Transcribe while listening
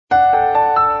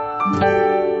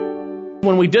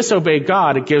When we disobey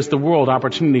God, it gives the world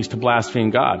opportunities to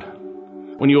blaspheme God.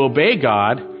 When you obey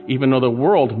God, even though the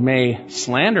world may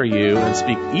slander you and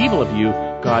speak evil of you,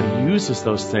 God uses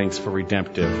those things for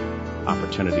redemptive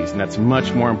opportunities. And that's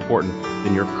much more important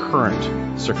than your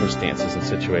current circumstances and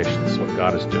situations, what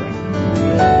God is doing.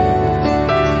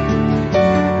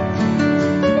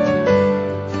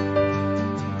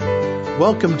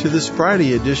 Welcome to this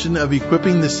Friday edition of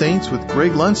Equipping the Saints with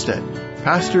Greg Lundstedt,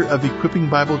 pastor of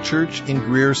Equipping Bible Church in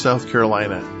Greer, South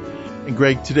Carolina. And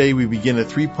Greg, today we begin a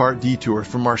three-part detour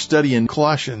from our study in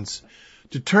Colossians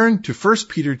to turn to 1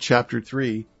 Peter chapter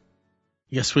 3.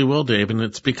 Yes, we will, Dave, and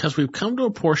it's because we've come to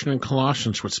a portion in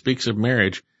Colossians which speaks of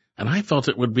marriage, and I felt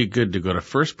it would be good to go to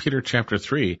 1 Peter chapter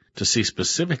 3 to see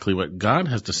specifically what God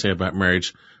has to say about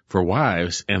marriage for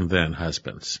wives and then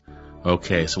husbands.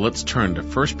 Okay, so let's turn to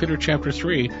 1 Peter chapter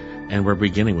 3, and we're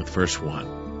beginning with verse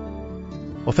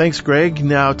 1. Well, thanks, Greg.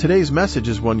 Now, today's message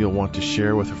is one you'll want to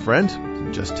share with a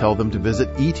friend. Just tell them to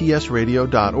visit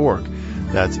etsradio.org.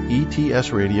 That's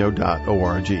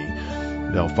etsradio.org.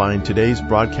 They'll find today's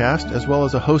broadcast as well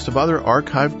as a host of other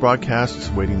archived broadcasts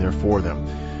waiting there for them.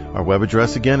 Our web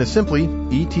address again is simply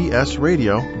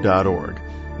etsradio.org.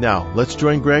 Now, let's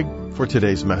join Greg for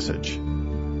today's message.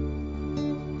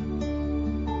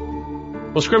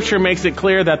 Well, Scripture makes it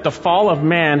clear that the fall of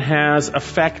man has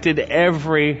affected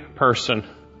every person.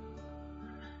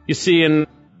 You see, in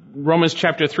Romans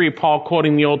chapter 3, Paul,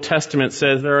 quoting the Old Testament,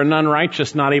 says, "There are none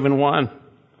righteous, not even one.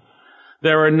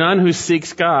 There are none who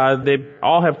seeks God. They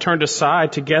all have turned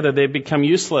aside. Together they've become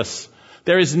useless.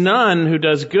 There is none who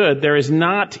does good. There is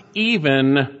not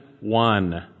even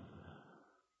one."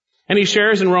 And he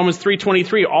shares in Romans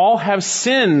 3:23, all have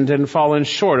sinned and fallen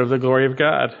short of the glory of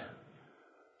God.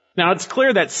 Now, it's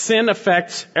clear that sin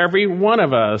affects every one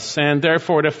of us, and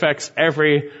therefore it affects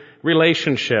every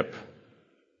relationship.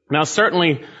 Now,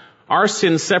 certainly, our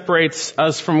sin separates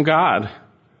us from God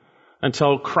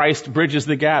until Christ bridges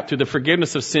the gap through the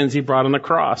forgiveness of sins he brought on the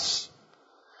cross.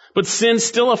 But sin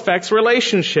still affects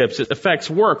relationships. It affects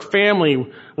work, family,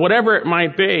 whatever it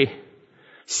might be.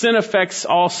 Sin affects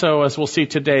also, as we'll see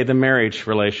today, the marriage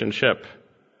relationship.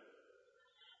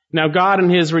 Now, God in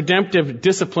his redemptive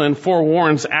discipline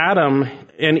forewarns Adam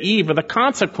and Eve of the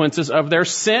consequences of their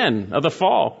sin, of the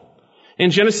fall.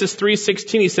 In Genesis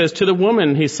 3:16, he says, "To the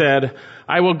woman, he said,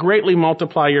 I will greatly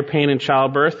multiply your pain in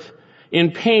childbirth.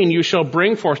 In pain you shall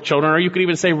bring forth children," or you could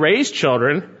even say raise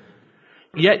children.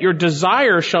 "Yet your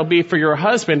desire shall be for your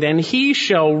husband, and he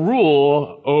shall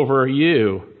rule over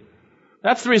you."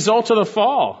 That's the result of the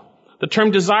fall. The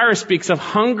term desire speaks of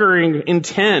hungering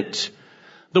intent.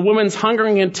 The woman's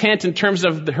hungering intent in terms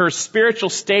of her spiritual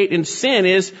state in sin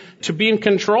is to be in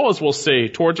control, as we'll see,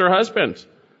 towards her husband.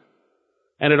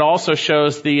 And it also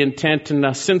shows the intent and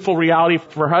the sinful reality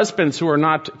for husbands who are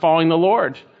not following the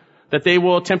Lord, that they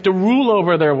will attempt to rule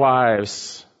over their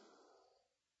wives.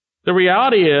 The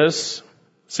reality is,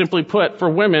 simply put, for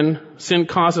women, sin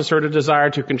causes her to desire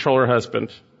to control her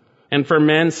husband. And for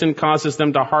men, sin causes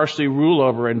them to harshly rule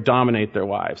over and dominate their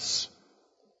wives.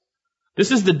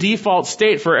 This is the default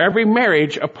state for every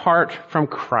marriage apart from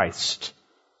Christ.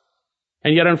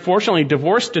 And yet, unfortunately,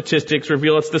 divorce statistics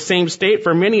reveal it's the same state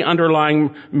for many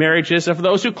underlying marriages of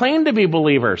those who claim to be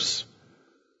believers.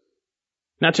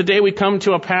 Now, today we come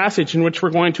to a passage in which we're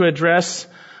going to address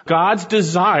God's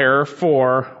desire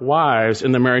for wives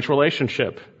in the marriage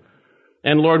relationship.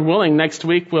 And Lord willing, next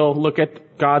week we'll look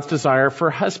at God's desire for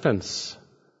husbands.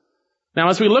 Now,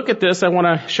 as we look at this, I want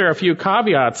to share a few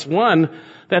caveats. One,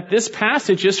 that this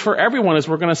passage is for everyone, as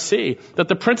we're going to see. That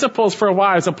the principles for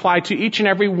wives apply to each and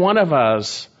every one of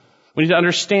us. We need to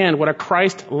understand what a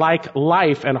Christ-like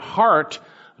life and heart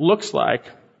looks like.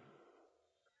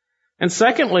 And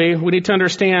secondly, we need to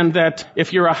understand that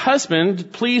if you're a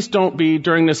husband, please don't be,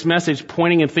 during this message,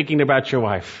 pointing and thinking about your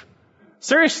wife.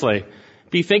 Seriously,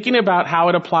 be thinking about how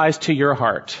it applies to your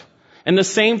heart. And the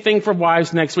same thing for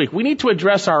wives next week. We need to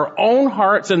address our own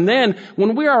hearts, and then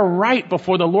when we are right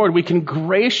before the Lord, we can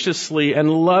graciously and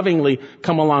lovingly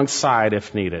come alongside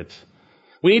if needed.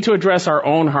 We need to address our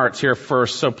own hearts here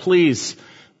first, so please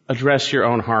address your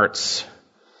own hearts.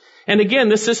 And again,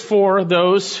 this is for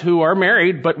those who are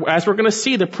married, but as we're going to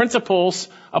see, the principles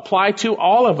apply to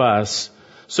all of us.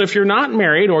 So if you're not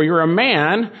married or you're a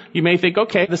man, you may think,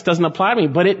 okay, this doesn't apply to me,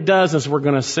 but it does, as we're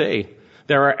going to see.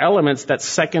 There are elements that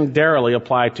secondarily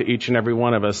apply to each and every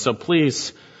one of us. So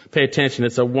please pay attention.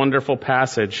 It's a wonderful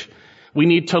passage. We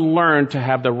need to learn to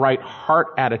have the right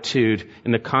heart attitude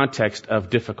in the context of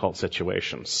difficult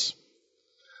situations.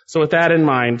 So with that in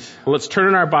mind, let's turn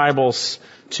in our Bibles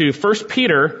to 1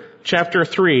 Peter chapter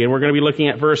 3, and we're going to be looking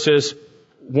at verses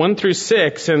 1 through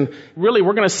 6. And really,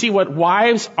 we're going to see what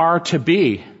wives are to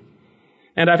be.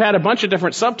 And I've had a bunch of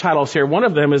different subtitles here. One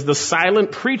of them is the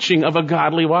silent preaching of a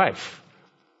godly wife.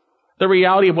 The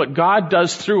reality of what God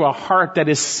does through a heart that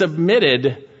is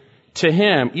submitted to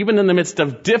Him, even in the midst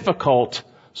of difficult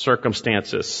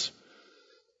circumstances.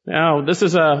 Now, this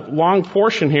is a long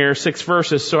portion here, 6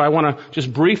 verses, so I want to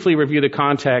just briefly review the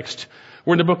context.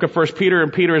 We're in the book of 1 Peter,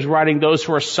 and Peter is writing those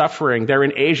who are suffering. They're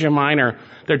in Asia Minor.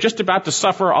 They're just about to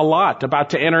suffer a lot, about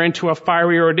to enter into a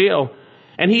fiery ordeal.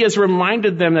 And he has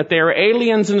reminded them that they are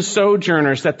aliens and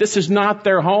sojourners, that this is not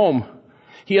their home.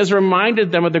 He has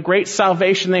reminded them of the great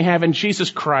salvation they have in Jesus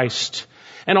Christ.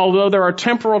 And although there are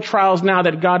temporal trials now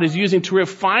that God is using to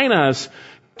refine us,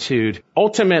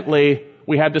 ultimately,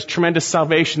 we have this tremendous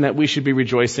salvation that we should be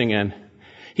rejoicing in.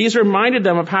 He's reminded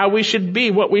them of how we should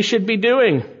be, what we should be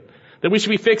doing, that we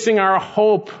should be fixing our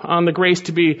hope on the grace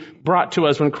to be brought to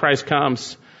us when Christ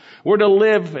comes. We're to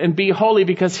live and be holy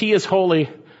because He is holy.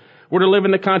 We're to live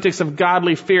in the context of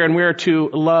godly fear, and we are to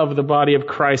love the body of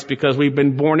Christ because we've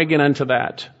been born again unto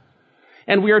that.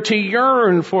 And we are to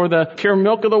yearn for the pure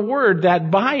milk of the Word, that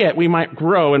by it we might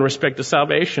grow in respect to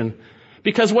salvation.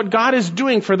 Because what God is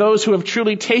doing for those who have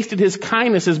truly tasted His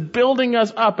kindness is building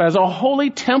us up as a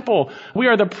holy temple. We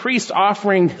are the priests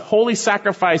offering holy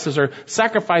sacrifices or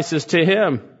sacrifices to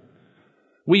Him.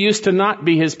 We used to not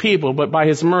be His people, but by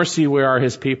His mercy we are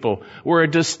His people. We're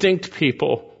a distinct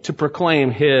people to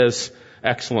proclaim His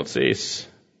excellencies.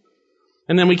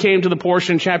 And then we came to the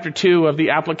portion, chapter 2, of the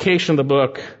application of the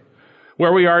book,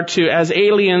 where we are to, as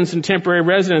aliens and temporary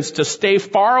residents, to stay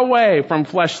far away from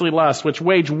fleshly lusts, which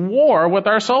wage war with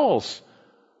our souls.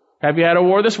 Have you had a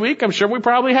war this week? I'm sure we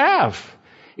probably have.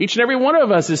 Each and every one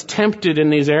of us is tempted in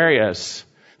these areas.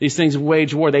 These things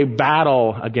wage war. They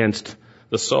battle against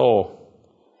the soul.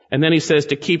 And then he says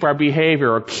to keep our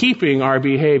behavior, or keeping our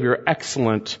behavior,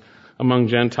 excellent among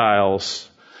Gentiles.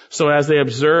 So as they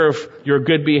observe your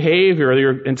good behavior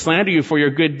and slander you for your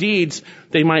good deeds,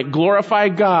 they might glorify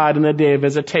God in the day of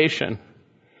visitation.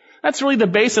 That's really the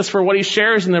basis for what he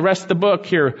shares in the rest of the book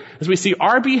here, as we see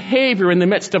our behavior in the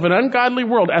midst of an ungodly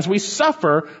world as we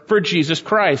suffer for Jesus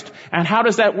Christ. And how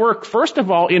does that work? First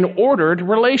of all, in ordered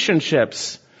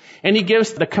relationships. And he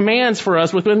gives the commands for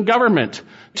us within government,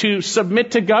 to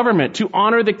submit to government, to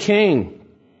honor the king,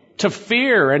 to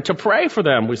fear and to pray for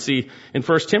them, we see in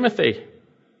 1 Timothy.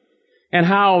 And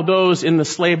how those in the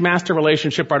slave-master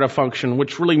relationship are to function,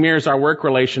 which really mirrors our work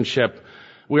relationship.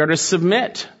 We are to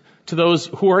submit to those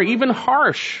who are even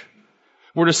harsh.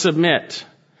 We're to submit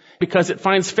because it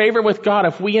finds favor with God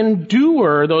if we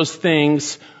endure those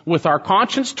things with our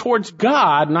conscience towards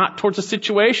God, not towards the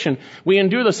situation. We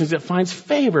endure those things. It finds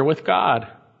favor with God.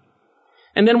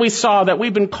 And then we saw that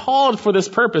we've been called for this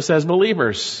purpose as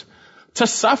believers, to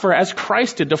suffer as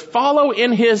Christ did, to follow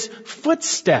in His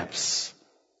footsteps.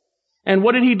 And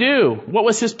what did He do? What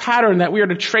was His pattern that we are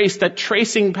to trace, that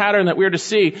tracing pattern that we are to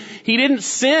see? He didn't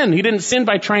sin. He didn't sin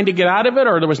by trying to get out of it,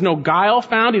 or there was no guile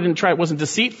found. He didn't try, it wasn't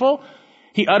deceitful.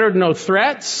 He uttered no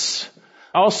threats.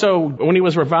 Also, when he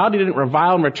was reviled, he didn't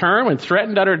revile in return. When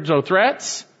threatened, uttered no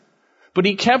threats. But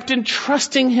he kept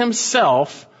entrusting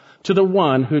himself to the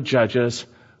one who judges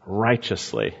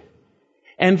righteously.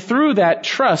 And through that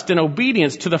trust and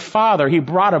obedience to the Father, he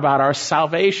brought about our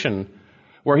salvation,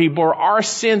 where he bore our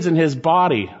sins in his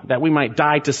body, that we might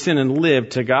die to sin and live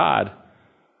to God.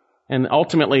 And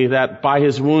ultimately, that by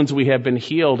his wounds we have been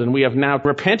healed, and we have now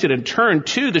repented and turned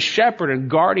to the shepherd and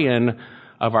guardian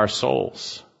of our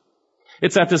souls.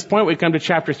 It's at this point we come to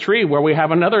chapter 3, where we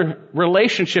have another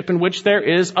relationship in which there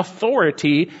is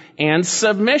authority and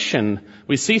submission.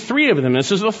 We see 3 of them.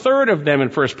 This is the third of them in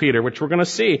 1 Peter, which we're going to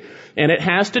see. And it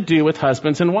has to do with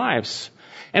husbands and wives.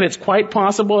 And it's quite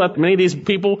possible that many of these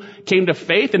people came to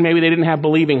faith and maybe they didn't have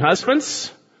believing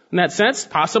husbands in that sense,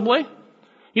 possibly.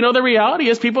 You know, the reality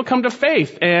is people come to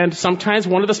faith and sometimes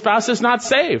one of the spouses is not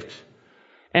saved.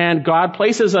 And God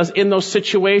places us in those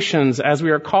situations as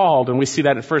we are called, and we see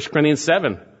that in 1 Corinthians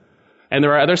 7. And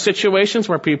there are other situations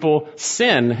where people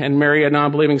sin and marry a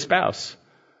non-believing spouse.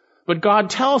 But God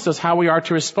tells us how we are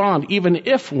to respond, even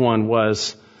if one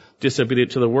was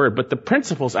disobedient to the word. But the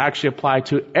principles actually apply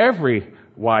to every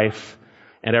wife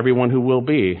and everyone who will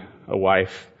be a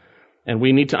wife. And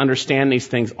we need to understand these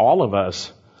things, all of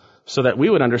us, so that we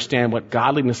would understand what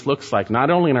godliness looks like, not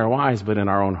only in our wives, but in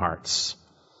our own hearts.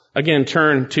 Again,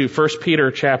 turn to 1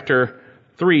 Peter chapter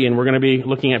 3, and we're going to be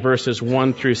looking at verses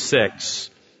 1 through 6.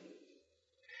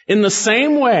 In the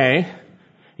same way,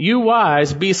 you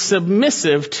wives, be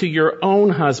submissive to your own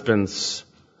husbands,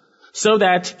 so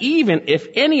that even if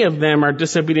any of them are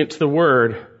disobedient to the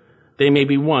word, they may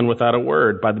be won without a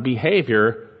word by the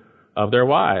behavior of their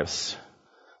wives,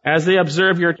 as they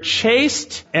observe your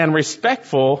chaste and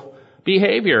respectful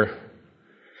behavior.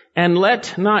 And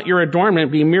let not your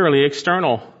adornment be merely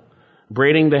external,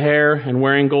 braiding the hair and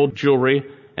wearing gold jewelry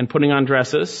and putting on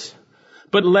dresses,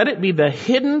 but let it be the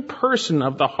hidden person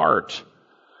of the heart,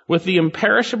 with the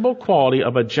imperishable quality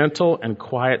of a gentle and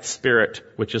quiet spirit,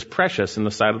 which is precious in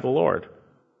the sight of the Lord.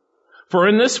 For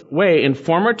in this way, in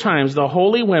former times, the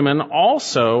holy women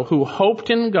also who hoped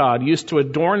in God used to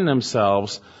adorn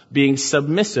themselves, being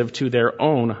submissive to their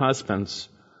own husbands.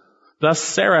 Thus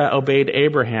Sarah obeyed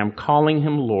Abraham, calling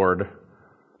him Lord.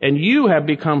 And you have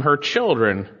become her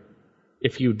children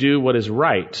if you do what is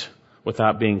right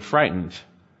without being frightened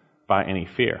by any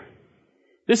fear.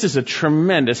 This is a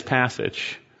tremendous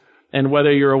passage. And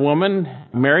whether you're a woman,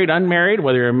 married, unmarried,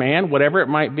 whether you're a man, whatever it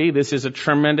might be, this is a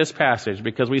tremendous passage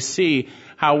because we see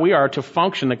how we are to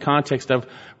function in the context of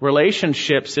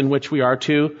relationships in which we are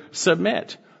to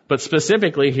submit. But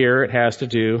specifically here, it has to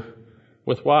do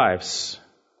with wives.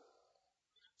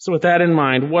 So with that in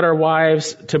mind, what are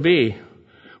wives to be?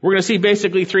 We're going to see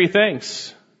basically three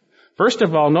things. First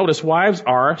of all, notice wives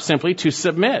are simply to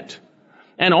submit.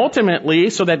 And ultimately,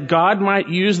 so that God might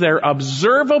use their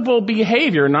observable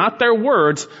behavior, not their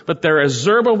words, but their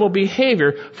observable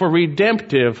behavior for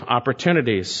redemptive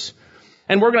opportunities.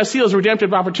 And we're going to see those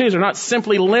redemptive opportunities are not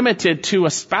simply limited to a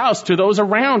spouse, to those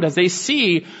around as they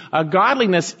see a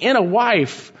godliness in a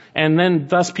wife, and then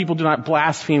thus people do not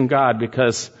blaspheme God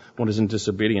because one is in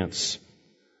disobedience.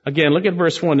 Again, look at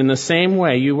verse 1. In the same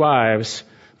way, you wives,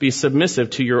 be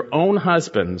submissive to your own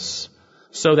husbands,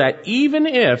 so that even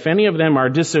if any of them are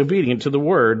disobedient to the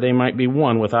word, they might be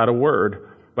won without a word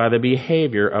by the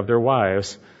behavior of their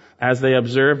wives, as they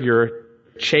observe your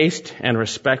chaste and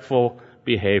respectful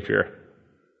behavior.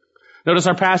 Notice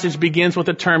our passage begins with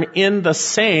the term, in the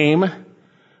same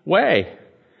way.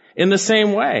 In the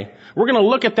same way. We're going to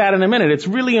look at that in a minute. It's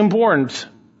really important.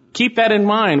 Keep that in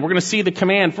mind. We're going to see the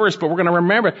command first, but we're going to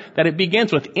remember that it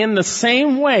begins with, in the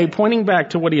same way, pointing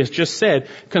back to what he has just said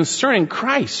concerning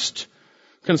Christ.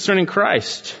 Concerning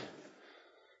Christ.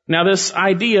 Now, this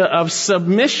idea of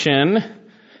submission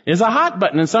is a hot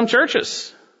button in some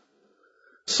churches.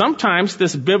 Sometimes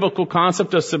this biblical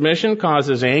concept of submission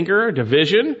causes anger,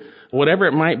 division, whatever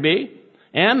it might be.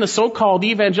 And the so-called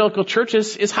evangelical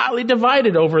churches is highly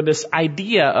divided over this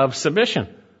idea of submission.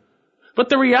 But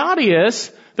the reality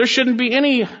is, there shouldn't be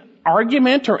any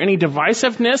argument or any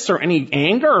divisiveness or any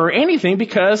anger or anything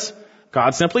because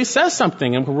God simply says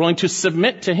something and we're willing to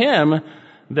submit to Him.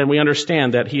 Then we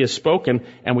understand that He has spoken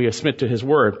and we submit to His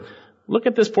word. Look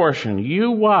at this portion.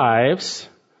 You wives,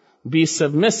 be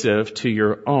submissive to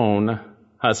your own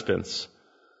husbands.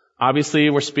 Obviously,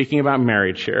 we're speaking about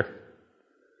marriage here.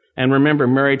 And remember,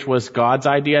 marriage was God's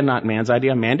idea, not man's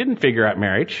idea. Man didn't figure out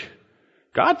marriage.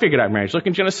 God figured out marriage. Look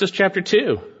in Genesis chapter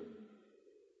 2.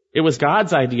 It was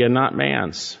God's idea, not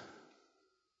man's.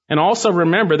 And also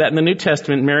remember that in the New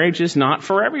Testament, marriage is not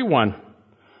for everyone.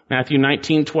 Matthew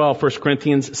 19:12, 1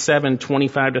 Corinthians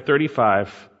 7:25 to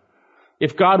 35.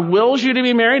 If God wills you to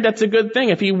be married, that's a good thing.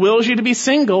 If He wills you to be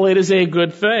single, it is a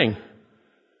good thing.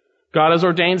 God has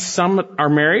ordained some are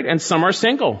married and some are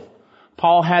single.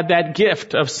 Paul had that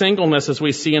gift of singleness, as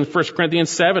we see in 1 Corinthians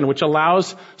 7, which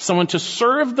allows someone to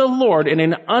serve the Lord in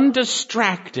an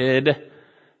undistracted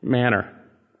manner.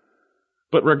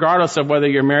 But regardless of whether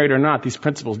you're married or not, these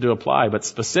principles do apply, but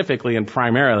specifically and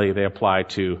primarily they apply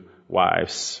to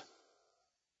wives.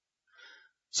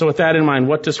 So with that in mind,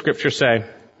 what does Scripture say?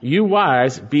 You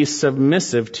wives, be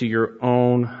submissive to your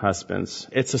own husbands.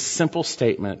 It's a simple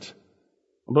statement.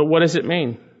 But what does it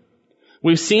mean?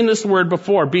 We've seen this word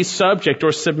before, be subject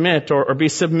or submit or be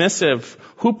submissive.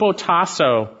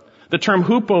 Hupotasso. The term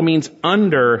hupo means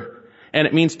under, and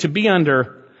it means to be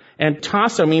under. And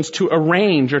tasso means to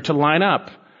arrange or to line up.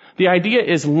 The idea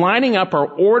is lining up or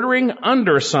ordering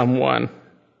under someone.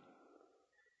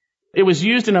 It was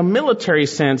used in a military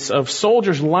sense of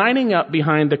soldiers lining up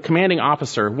behind the commanding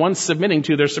officer, one submitting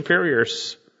to their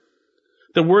superiors.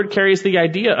 The word carries the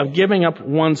idea of giving up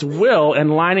one's will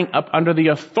and lining up under the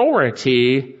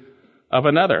authority of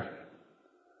another.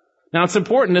 Now it's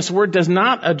important, this word does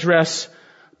not address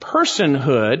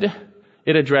personhood,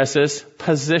 it addresses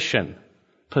position.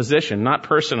 Position, not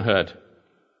personhood.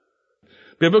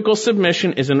 Biblical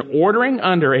submission is an ordering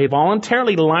under, a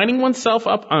voluntarily lining oneself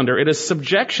up under. It is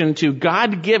subjection to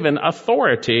God-given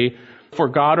authority for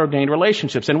God-ordained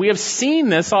relationships. And we have seen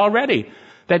this already,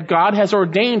 that God has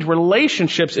ordained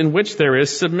relationships in which there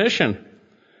is submission.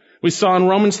 We saw in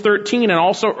Romans 13 and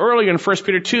also earlier in 1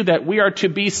 Peter 2 that we are to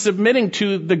be submitting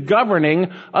to the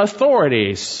governing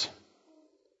authorities.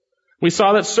 We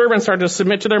saw that servants are to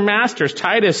submit to their masters,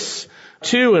 Titus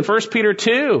 2 and 1 Peter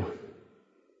 2,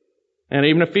 and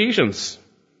even Ephesians.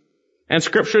 And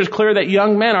Scripture is clear that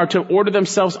young men are to order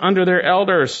themselves under their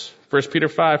elders, 1 Peter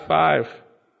 5:5.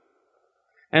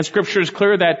 And Scripture is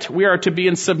clear that we are to be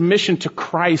in submission to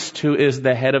Christ, who is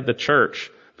the head of the church,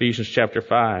 Ephesians chapter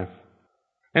 5.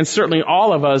 And certainly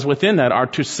all of us within that are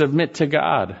to submit to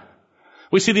God.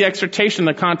 We see the exhortation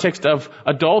in the context of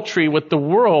adultery with the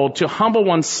world, to humble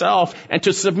oneself and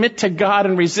to submit to God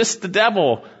and resist the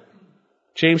devil.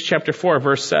 James chapter 4,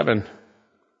 verse 7.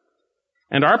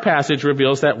 And our passage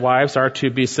reveals that wives are to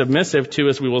be submissive to,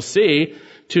 as we will see,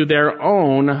 to their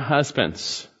own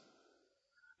husbands.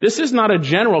 This is not a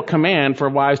general command for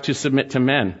wives to submit to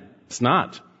men. It's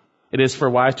not. It is for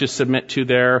wives to submit to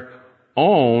their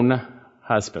own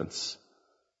husbands.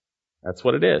 That's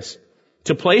what it is.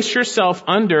 To place yourself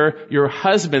under your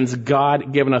husband's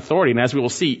God-given authority. And as we will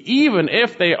see, even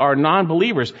if they are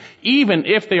non-believers, even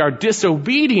if they are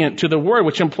disobedient to the word,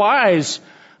 which implies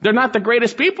they're not the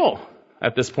greatest people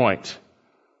at this point.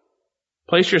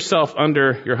 Place yourself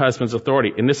under your husband's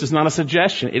authority. And this is not a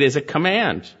suggestion. It is a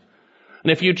command.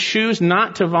 And if you choose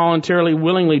not to voluntarily,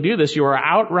 willingly do this, you are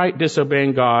outright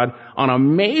disobeying God on a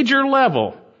major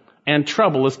level, and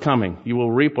trouble is coming. You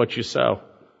will reap what you sow.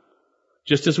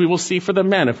 Just as we will see for the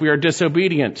men, if we are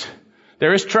disobedient,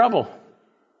 there is trouble.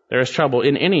 There is trouble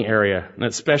in any area, and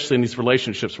especially in these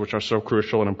relationships which are so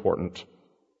crucial and important.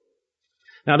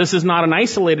 Now, this is not an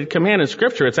isolated command in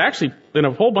Scripture. It's actually in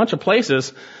a whole bunch of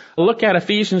places. Look at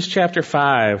Ephesians chapter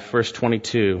 5, verse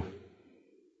 22.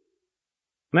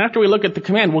 And after we look at the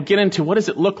command, we'll get into what does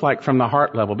it look like from the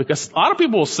heart level. Because a lot of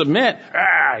people will submit,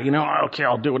 okay,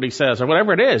 I'll do what he says, or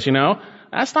whatever it is,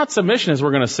 That's not submission, as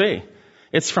we're going to see.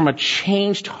 It's from a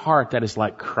changed heart that is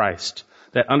like Christ,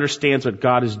 that understands what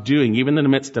God is doing, even in the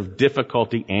midst of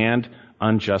difficulty and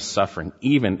unjust suffering,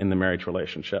 even in the marriage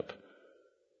relationship.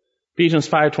 Ephesians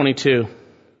 5:22.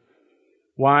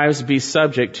 Wives, be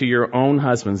subject to your own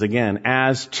husbands, again,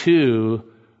 as to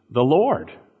the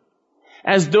Lord.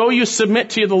 As though you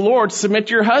submit to the Lord, submit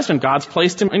to your husband. God's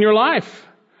placed him in your life.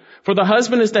 For the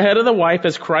husband is the head of the wife,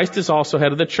 as Christ is also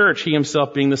head of the church, he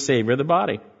himself being the Savior of the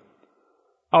body.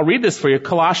 I'll read this for you.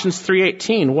 Colossians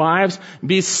 3:18. Wives,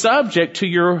 be subject to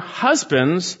your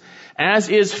husbands as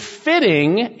is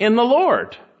fitting in the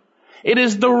Lord. It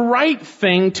is the right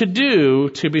thing to do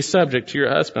to be subject to your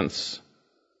husbands.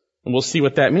 And we'll see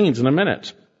what that means in a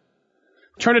minute.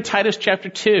 Turn to Titus chapter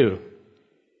 2.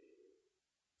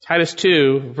 Titus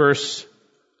 2, verse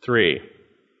 3.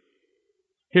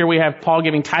 Here we have Paul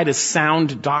giving Titus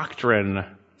sound doctrine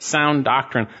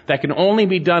that can only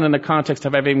be done in the context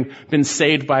of having been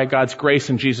saved by God's grace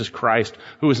in Jesus Christ,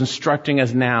 who is instructing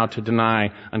us now to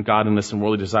deny ungodliness and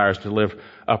worldly desires, to live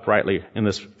uprightly in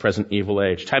this present evil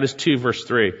age. Titus 2, verse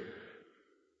 3.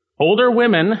 Older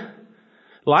women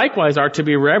likewise are to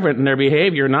be reverent in their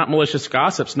behavior, not malicious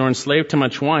gossips, nor enslaved to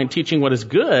much wine, teaching what is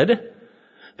good,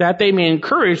 that they may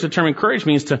encourage. The term encourage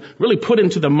means to really put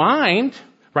into the mind,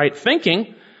 right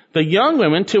thinking, the young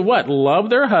women to what? Love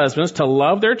their husbands, to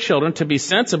love their children, to be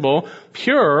sensible,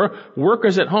 pure,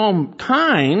 workers at home,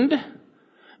 kind,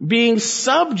 being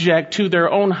subject to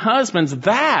their own husbands,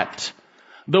 that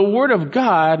the word of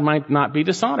God might not be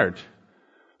dishonored.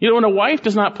 When a wife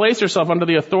does not place herself under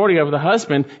the authority of the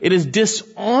husband, it is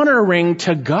dishonoring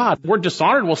to God. The word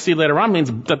dishonored, we'll see later on,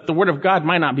 means that the word of God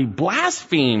might not be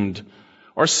blasphemed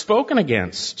or spoken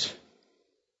against.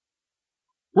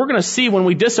 We're going to see when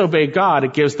we disobey God,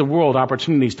 it gives the world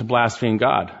opportunities to blaspheme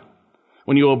God.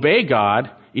 When you obey God,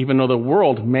 even though the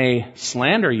world may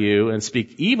slander you and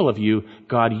speak evil of you,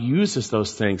 God uses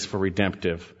those things for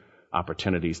redemptive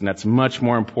opportunities. And that's much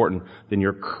more important than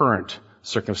your current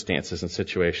circumstances and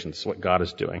situations, what God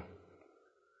is doing.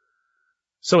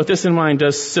 So with this in mind,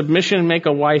 does submission make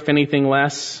a wife anything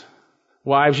less?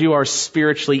 Wives, you are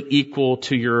spiritually equal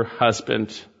to your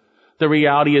husband. The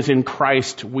reality is in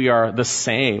Christ, we are the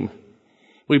same.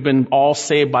 We've been all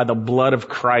saved by the blood of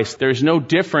Christ. There's no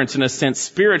difference in a sense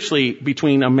spiritually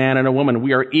between a man and a woman.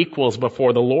 We are equals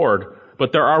before the Lord.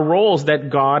 But there are roles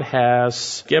that God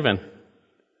has given.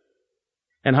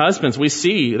 And husbands, we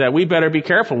see that we better be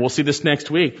careful. We'll see this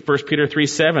next week, 1 Peter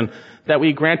 3:7, that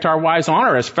we grant our wives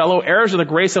honor as fellow heirs of the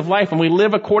grace of life, and we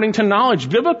live according to knowledge,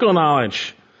 biblical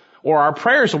knowledge, or our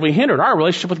prayers will be hindered. Our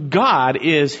relationship with God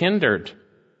is hindered.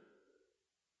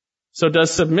 So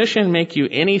does submission make you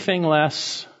anything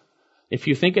less? If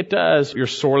you think it does, you're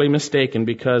sorely mistaken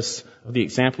because of the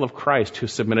example of Christ who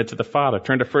submitted to the Father.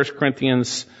 Turn to 1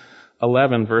 Corinthians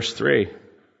 11, verse 3.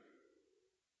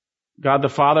 God the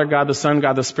Father, God the Son,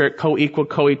 God the Spirit, co-equal,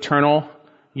 co-eternal,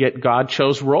 Yet God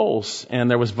chose roles, and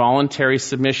there was voluntary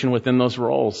submission within those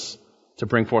roles to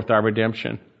bring forth our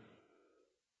redemption.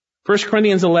 1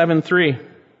 Corinthians 11:3.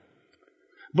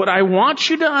 But I want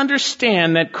you to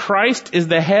understand that Christ is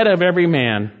the head of every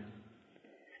man,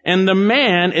 and the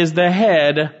man is the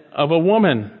head of a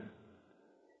woman,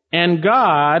 and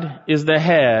God is the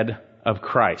head of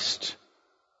Christ.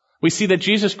 We see that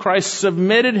Jesus Christ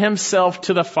submitted himself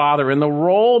to the Father in the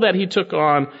role that he took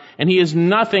on, and he is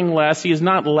nothing less. He is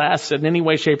not less in any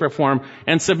way, shape, or form.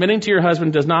 And submitting to your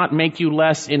husband does not make you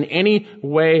less in any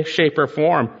way, shape, or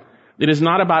form. It is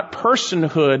not about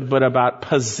personhood, but about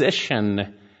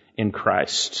position in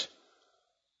Christ.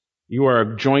 You are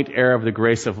a joint heir of the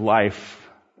grace of life.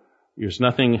 There's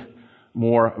nothing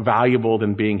more valuable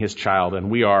than being his child,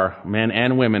 and we are men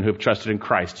and women who have trusted in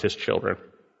Christ, his children.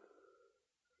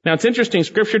 Now, it's interesting,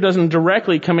 Scripture doesn't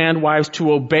directly command wives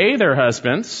to obey their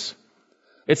husbands.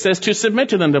 It says to submit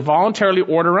to them, to voluntarily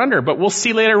order under. But we'll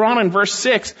see later on in verse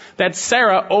 6 that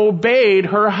Sarah obeyed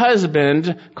her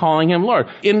husband, calling him Lord.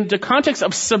 In the context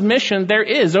of submission, there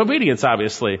is obedience,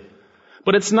 obviously.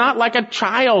 But it's not like a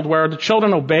child where the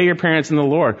children obey your parents in the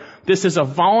Lord. This is a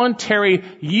voluntary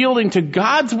yielding to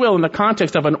God's will in the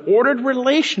context of an ordered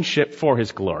relationship for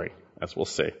his glory, as we'll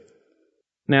see.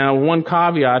 Now, one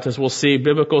caveat, as we'll see,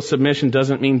 biblical submission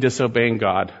doesn't mean disobeying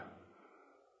God.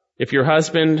 If your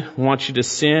husband wants you to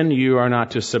sin, you are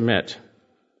not to submit.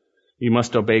 You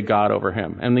must obey God over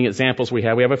him. And the examples we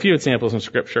have a few examples in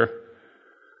Scripture.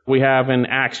 We have in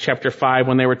Acts chapter 5,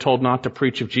 when they were told not to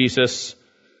preach of Jesus,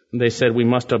 they said, we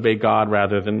must obey God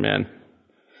rather than men.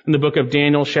 In the book of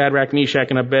Daniel, Shadrach, Meshach,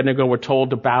 and Abednego were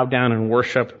told to bow down and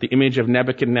worship the image of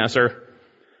Nebuchadnezzar.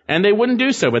 And they wouldn't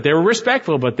do so, but they were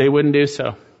respectful, but they wouldn't do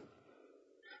so.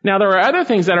 Now, there are other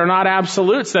things that are not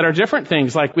absolutes, that are different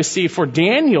things, like we see for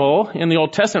Daniel in the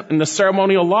Old Testament, in the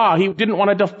ceremonial law. He didn't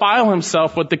want to defile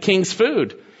himself with the king's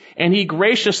food. And he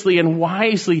graciously and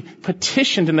wisely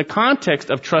petitioned in the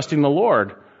context of trusting the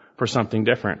Lord for something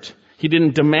different. He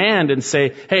didn't demand and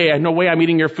say, hey, no way I'm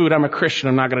eating your food, I'm a Christian,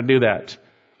 I'm not going to do that.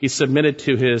 He submitted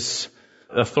to his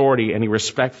authority, and he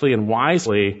respectfully and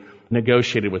wisely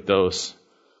negotiated with those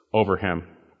over him.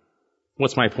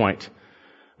 What's my point?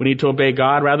 We need to obey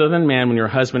God rather than man when your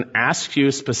husband asks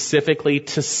you specifically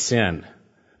to sin.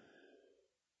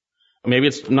 Maybe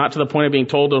it's not to the point of being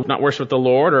told to not worship the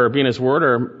Lord or be in his word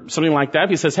or something like that.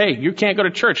 If he says, hey, you can't go to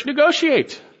church,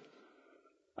 negotiate.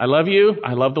 I love you,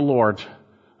 I love the Lord,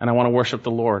 and I want to worship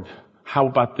the Lord. How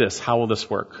about this? How will this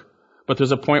work? But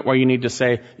there's a point where you need to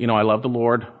say, I love the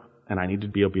Lord, and I need to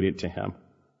be obedient to him.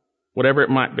 Whatever it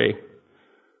might be.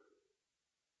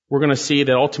 We're going to see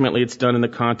that ultimately it's done in the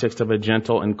context of a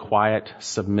gentle and quiet,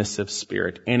 submissive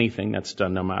spirit. Anything that's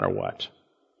done no matter what.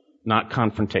 Not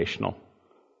confrontational.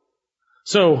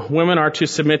 So, women are to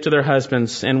submit to their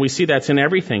husbands, and we see that's in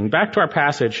everything. Back to our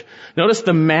passage. Notice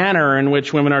the manner in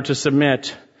which women are to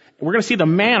submit. We're going to see the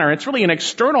manner. It's really an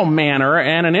external manner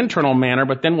and an internal manner,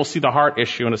 but then we'll see the heart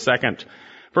issue in a second.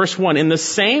 Verse 1, in the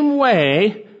same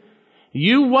way,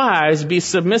 you wives be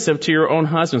submissive to your own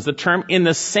husbands. The term in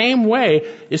the same way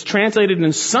is translated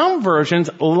in some versions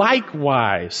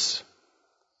likewise.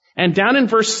 And down in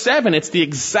verse 7, it's the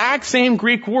exact same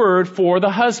Greek word for the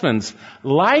husbands.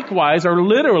 Likewise, or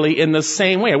literally in the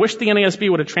same way. I wish the NASB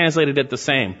would have translated it the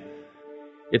same.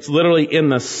 It's literally in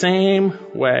the same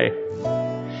way.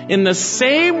 In the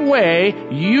same way,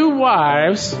 you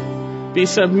wives be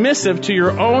submissive to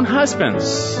your own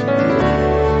husbands.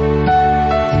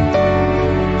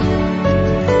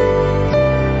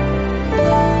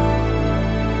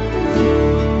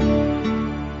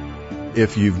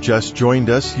 If you've just joined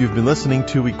us, you've been listening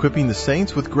to Equipping the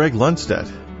Saints with Greg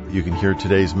Lundstedt. You can hear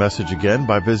today's message again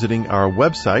by visiting our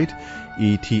website,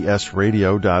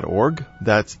 etsradio.org.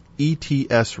 That's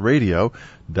etsradio.org.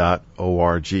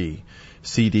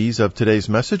 CDs of today's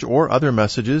message or other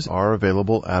messages are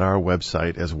available at our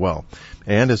website as well.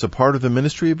 And as a part of the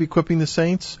ministry of Equipping the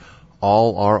Saints,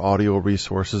 all our audio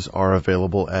resources are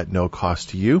available at no cost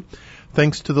to you,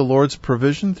 thanks to the Lord's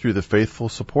provision through the faithful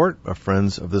support of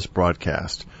friends of this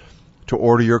broadcast. To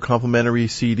order your complimentary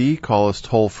CD, call us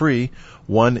toll-free,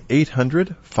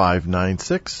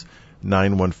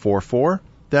 1-800-596-9144.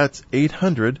 That's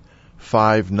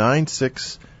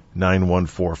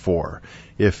 800-596-9144.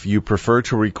 If you prefer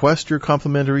to request your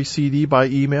complimentary CD by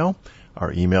email,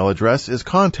 our email address is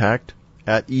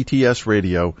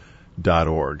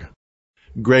contact@etsradio.org.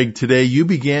 Greg, today you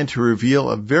began to reveal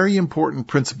a very important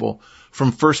principle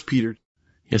from 1 Peter.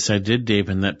 Yes, I did, Dave,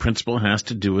 and that principle has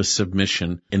to do with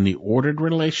submission in the ordered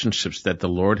relationships that the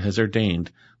Lord has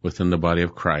ordained within the body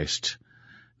of Christ.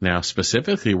 Now,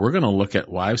 specifically, we're going to look at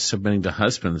wives submitting to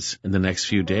husbands in the next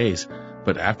few days.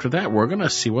 But after that, we're going to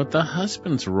see what the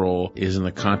husband's role is in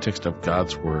the context of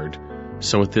God's Word.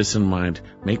 So with this in mind,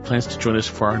 make plans to join us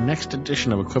for our next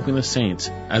edition of Equipping the Saints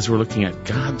as we're looking at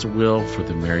God's will for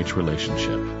the marriage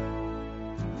relationship.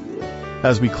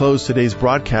 As we close today's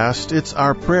broadcast, it's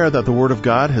our prayer that the Word of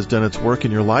God has done its work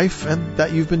in your life and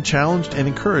that you've been challenged and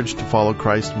encouraged to follow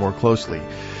Christ more closely.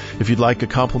 If you'd like a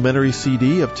complimentary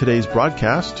CD of today's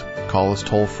broadcast, call us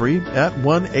toll-free at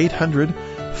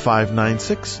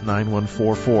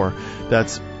 1-800-596-9144.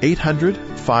 That's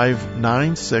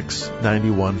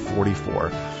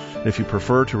 800-596-9144. And if you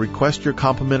prefer to request your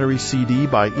complimentary CD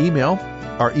by email,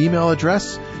 our email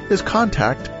address is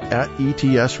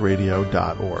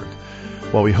contact@etsradio.org.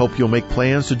 Well, we hope you'll make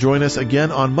plans to join us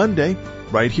again on Monday,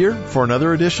 right here, for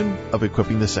another edition of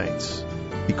Equipping the Saints.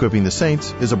 Equipping the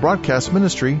Saints is a broadcast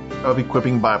ministry of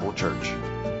Equipping Bible Church.